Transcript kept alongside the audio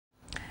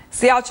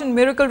Siachen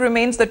miracle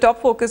remains the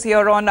top focus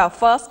here on our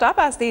First Up,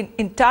 as the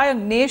entire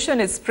nation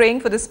is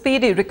praying for the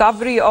speedy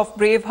recovery of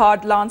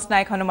braveheart Lance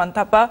Naik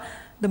Hanumanthappa.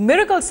 The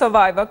miracle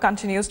survivor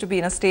continues to be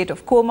in a state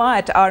of coma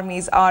at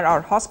Army's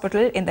RR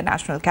hospital in the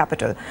national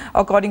capital.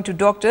 According to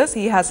doctors,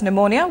 he has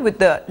pneumonia with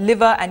the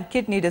liver and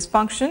kidney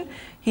dysfunction.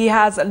 He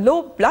has a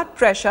low blood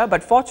pressure,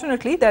 but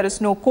fortunately there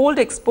is no cold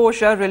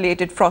exposure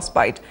related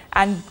frostbite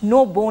and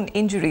no bone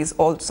injuries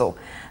also.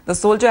 The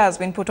soldier has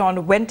been put on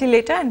a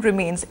ventilator and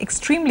remains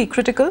extremely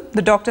critical.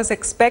 The doctors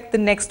expect the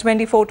next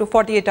 24 to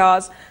 48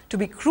 hours to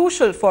be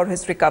crucial for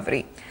his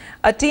recovery.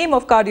 A team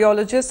of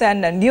cardiologists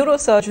and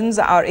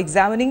neurosurgeons are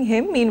examining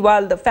him.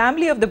 Meanwhile, the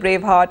family of the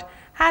braveheart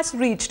has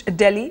reached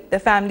Delhi. The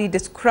family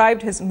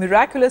described his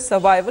miraculous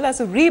survival as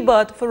a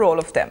rebirth for all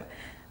of them.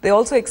 They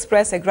also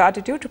expressed their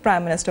gratitude to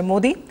Prime Minister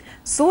Modi.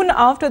 Soon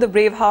after the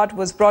braveheart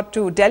was brought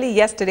to Delhi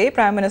yesterday,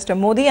 Prime Minister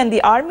Modi and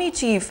the army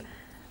chief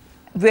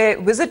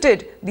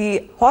visited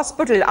the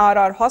hospital,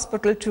 RR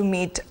hospital, to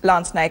meet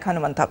Lance Naik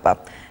Hanumanthappa.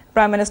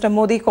 Prime Minister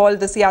Modi called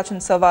the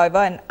Siachen survivor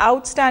an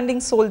outstanding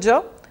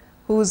soldier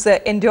whose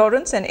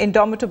endurance and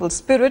indomitable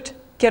spirit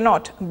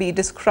cannot be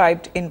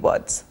described in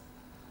words.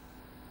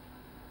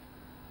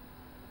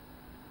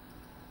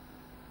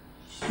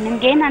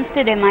 ನಿಮಗೇನು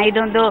ಅನಿಸ್ತಿದೆ ಅಮ್ಮ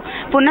ಇದೊಂದು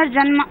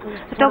ಪುನರ್ಜನ್ಮ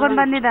ತಗೊಂಡು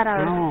ಬಂದಿದ್ದಾರೆ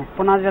ಅವರು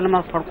ಪುನರ್ಜನ್ಮ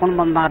ಪಡ್ಕೊಂಡು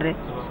ಬಂದಾರ್ರಿ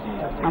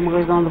ನಮಗೆ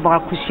ಇದೊಂದು ಭಾಳ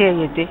ಖುಷಿ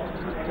ಆಗೈತಿ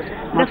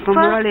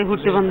ಮತ್ತೊಂದು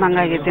ಹುಟ್ಟಿ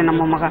ಬಂದಂಗಾಗೈತಿ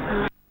ನಮ್ಮ ಮಗ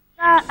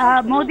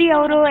ಮೋದಿ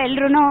ಅವರು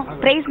ಎಲ್ಲರೂ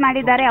ಪ್ರೈಸ್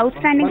ಮಾಡಿದ್ದಾರೆ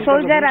ಔಟ್ಸ್ಟ್ಯಾಂಡಿಂಗ್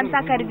ಸೋಲ್ಜರ್ ಅಂತ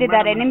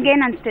ಕರೆದಿದ್ದಾರೆ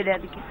ನಿಮ್ಗೇನು ಅನಿಸ್ತಿದೆ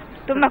ಅದಕ್ಕೆ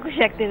ತುಂಬಾ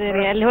ಖುಷಿ ಆಗ್ತಿದೆ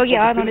ರೀ ಅಲ್ಲಿ ಹೋಗಿ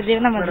ಯಾವ ನೋಡಿ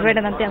ಜೀವನ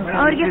ಮಾಡಬೇಡಂತೆ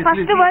ಅವ್ರಿಗೆ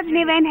ಫಸ್ಟ್ ವರ್ಡ್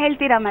ನೀವೇನು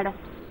ಹೇಳ್ತೀರಾ ಮೇಡಮ್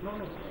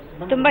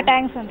ತುಂಬಾ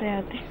ಥ್ಯಾಂಕ್ಸ್ ಅಂತ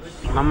ಹೇಳ್ತೆ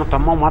ನಮ್ಮ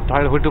ತಮ್ಮ ಮತ್ತೆ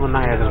ಹೊಳ್ಳಿ ಹುಟ್ಟಿ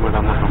ಬಂದಂಗಾಗೈತ್ರಿ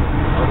ಮೇಡಮ್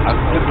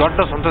ಅದು ದೊಡ್ಡ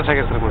ಸಂತೋಷ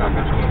ಆಗೈತ್ರಿ ಮೇಡಮ್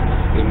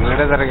ಈ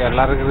ಮೀಡಿಯಾದವರಿಗೆ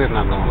ಎಲ್ಲರಿಗೂ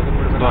ನಾನು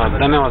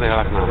ಧನ್ಯವಾದ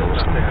ಹೇಳಕ್ಕೆ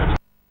ನಾನು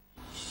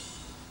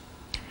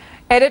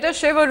Editor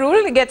Shiva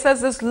Rule gets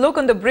us this look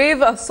on the brave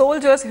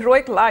soldier's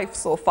heroic life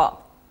so far.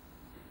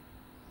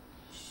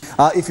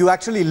 If you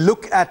actually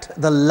look at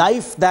the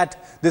life that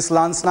this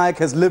Lance Naik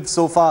has lived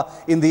so far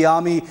in the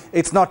army,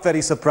 it's not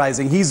very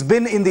surprising. He's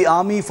been in the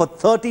army for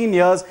 13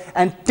 years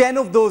and 10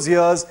 of those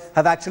years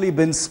have actually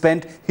been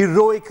spent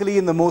heroically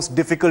in the most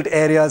difficult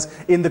areas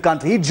in the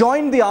country. He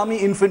joined the army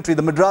infantry,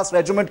 the Madras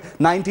Regiment.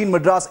 19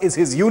 Madras is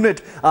his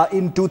unit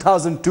in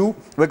 2002.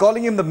 We're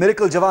calling him the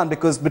Miracle Jawan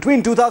because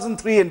between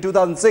 2003 and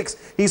 2006,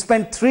 he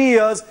spent 3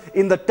 years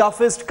in the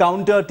toughest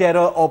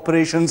counter-terror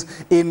operations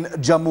in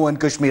Jammu and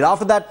Kashmir.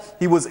 After that,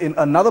 he was in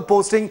another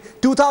posting.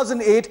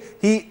 2008,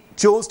 he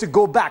chose to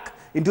go back.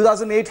 In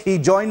 2008, he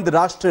joined the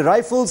Rashtriya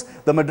Rifles.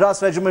 The Madras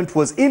Regiment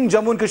was in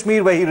Jammu and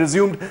Kashmir, where he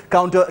resumed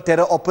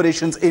counter-terror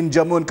operations in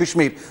Jammu and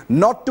Kashmir.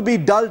 Not to be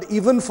dulled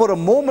even for a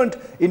moment,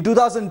 in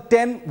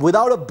 2010,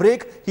 without a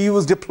break, he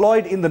was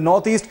deployed in the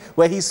Northeast,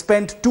 where he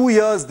spent 2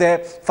 years there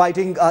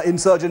fighting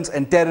insurgents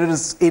and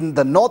terrorists in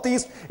the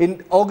Northeast. In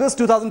August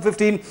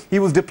 2015, he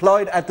was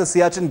deployed at the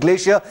Siachen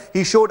Glacier.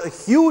 He showed a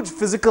huge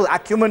physical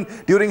acumen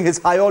during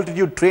his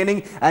high-altitude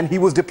training, and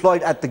he was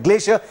deployed at the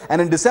glacier.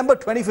 And in December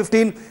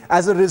 2015,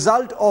 as a result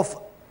of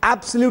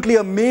absolutely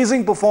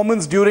amazing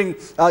performance during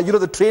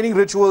the training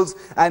rituals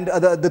and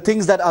the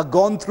things that are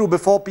gone through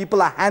before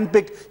people are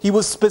handpicked, he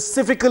was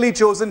specifically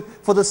chosen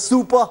for the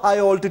super high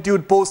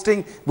altitude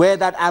posting where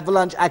that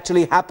avalanche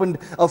actually happened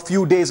a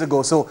few days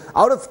ago. So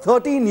out of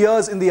 13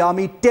 years in the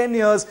army, 10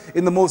 years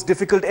in the most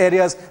difficult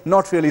areas,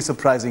 not really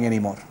surprising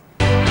anymore.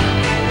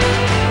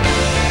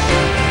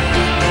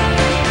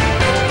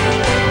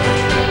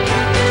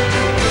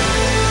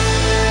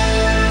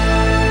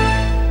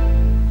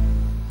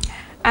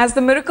 As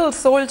the miracle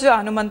soldier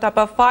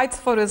Hanumanthappa fights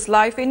for his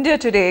life, India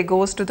Today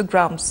goes to the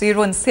ground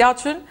zero in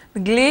Siachen, the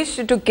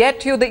glacier, to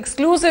get you the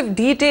exclusive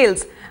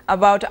details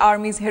about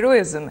Army's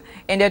heroism.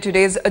 India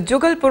Today's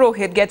Jugal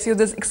Purohit gets you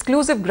this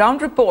exclusive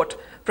ground report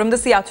from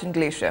the Siachen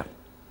Glacier.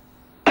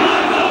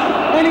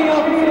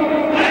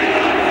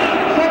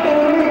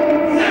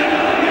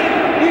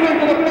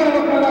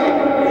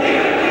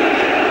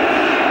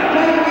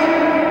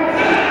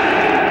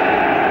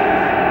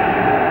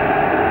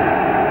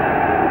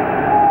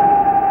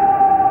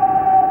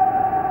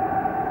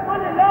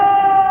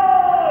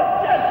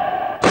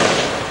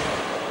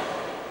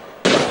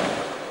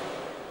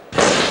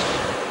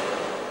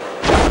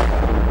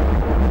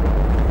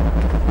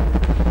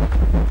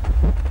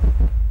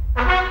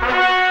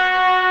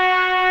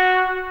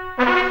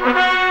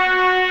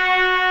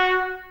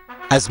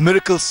 As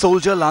miracle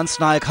soldier Lance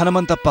Naik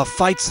Hanumanthappa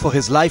fights for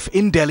his life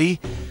in Delhi,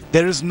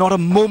 there is not a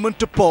moment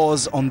to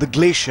pause on the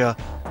glacier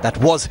that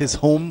was his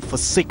home for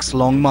 6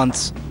 long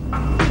months.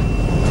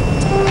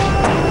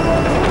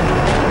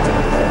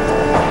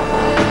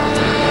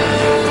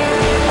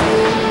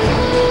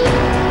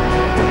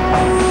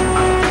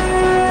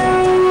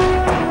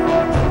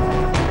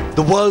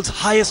 The world's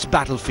highest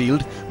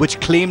battlefield, which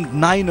claimed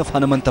 9 of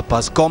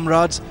Hanumanthappa's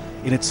comrades,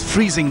 in its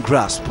freezing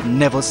grasp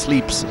never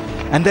sleeps,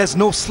 and there's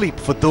no sleep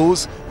for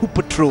those who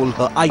patrol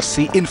her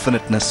icy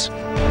infiniteness.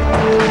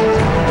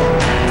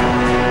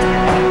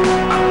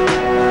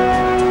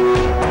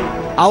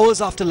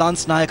 Hours after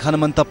Lance Naik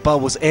Hanumanthappa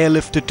was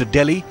airlifted to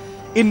Delhi,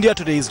 India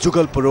Today's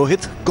Jugal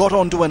Purohit got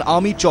onto an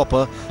army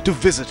chopper to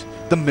visit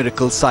the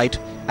miracle site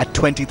at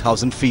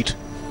 20,000 feet.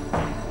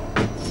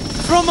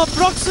 From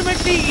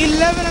approximately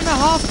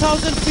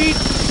 11,500 feet,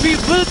 we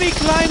will be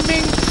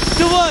climbing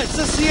towards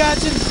the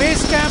Siachen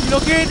base camp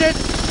located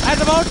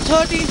at about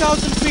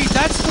 13,000 feet.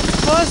 That's the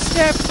first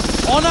step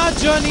on our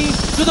journey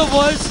to the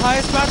world's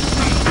highest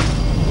battlefield.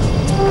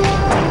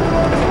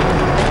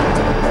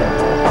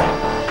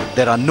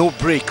 There are no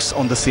breaks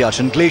on the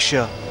Siachen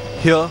Glacier.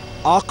 Here,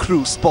 our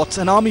crew spots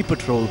an army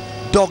patrol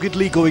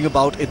doggedly going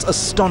about its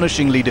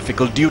astonishingly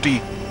difficult duty.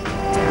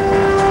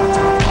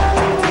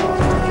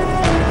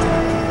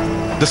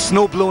 The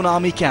snow-blown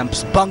army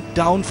camps bunk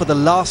down for the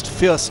last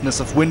fierceness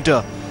of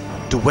winter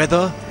to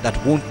weather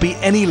that won't be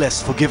any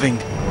less forgiving.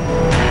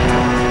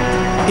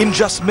 In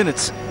just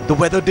minutes, the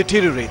weather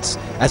deteriorates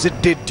as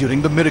it did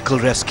during the miracle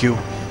rescue,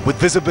 with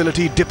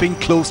visibility dipping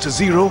close to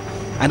zero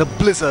and a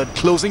blizzard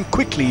closing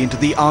quickly into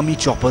the army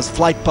chopper's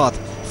flight path,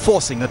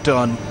 forcing a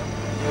turn.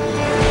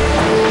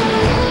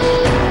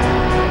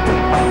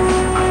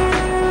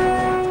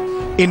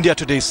 India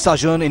Today's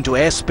sojourn into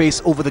airspace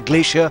over the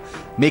glacier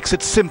makes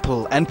it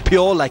simple and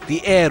pure like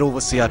the air over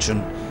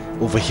Siachen.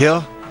 Over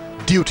here,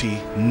 duty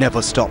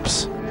never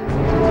stops.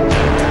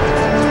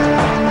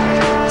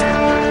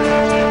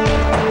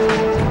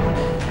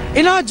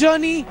 In our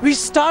journey, we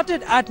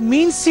started at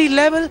mean sea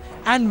level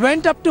and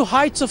went up to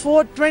heights of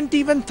over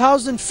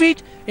 21,000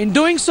 feet. In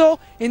doing so,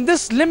 in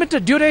this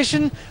limited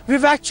duration,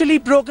 we've actually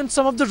broken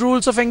some of the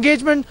rules of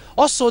engagement,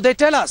 or so they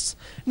tell us.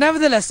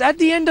 Nevertheless, at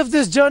the end of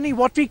this journey,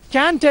 what we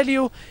can tell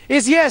you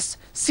is yes,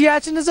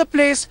 Siachen is a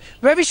place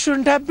where we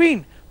shouldn't have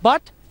been.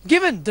 But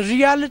given the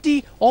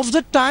reality of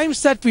the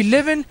times that we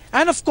live in,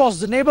 and of course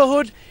the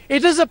neighborhood,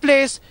 it is a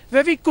place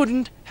where we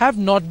couldn't have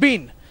not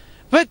been.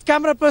 With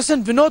camera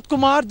person Vinod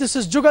Kumar, this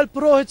is Jugal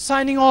Purohit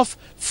signing off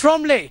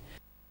from Leh.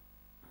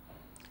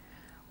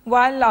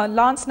 While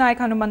Lance Naik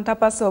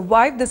Hanumanthappa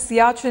survived the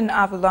Siachen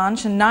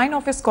avalanche, 9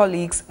 of his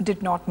colleagues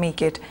did not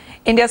make it.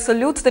 India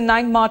salutes the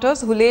 9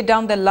 martyrs who laid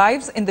down their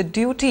lives in the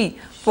duty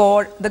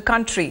for the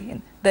country.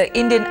 The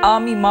Indian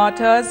Army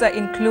martyrs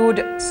include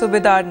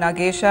Subedar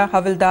Nagesha,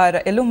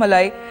 Havildar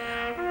Elumalai,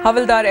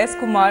 Havildar S.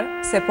 Kumar,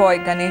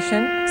 Sepoy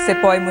Ganeshan,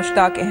 Sepoy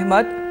Mushtaq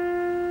Ahmed,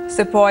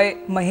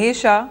 Sepoy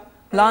Mahesha,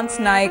 Lance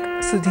Naik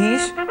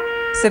Sudhish,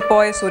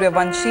 Sepoy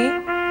Suryavanshi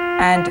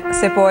and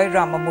Sepoy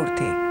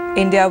Ramamurthy.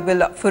 India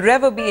will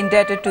forever be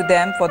indebted to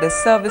them for their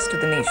service to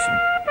the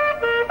nation.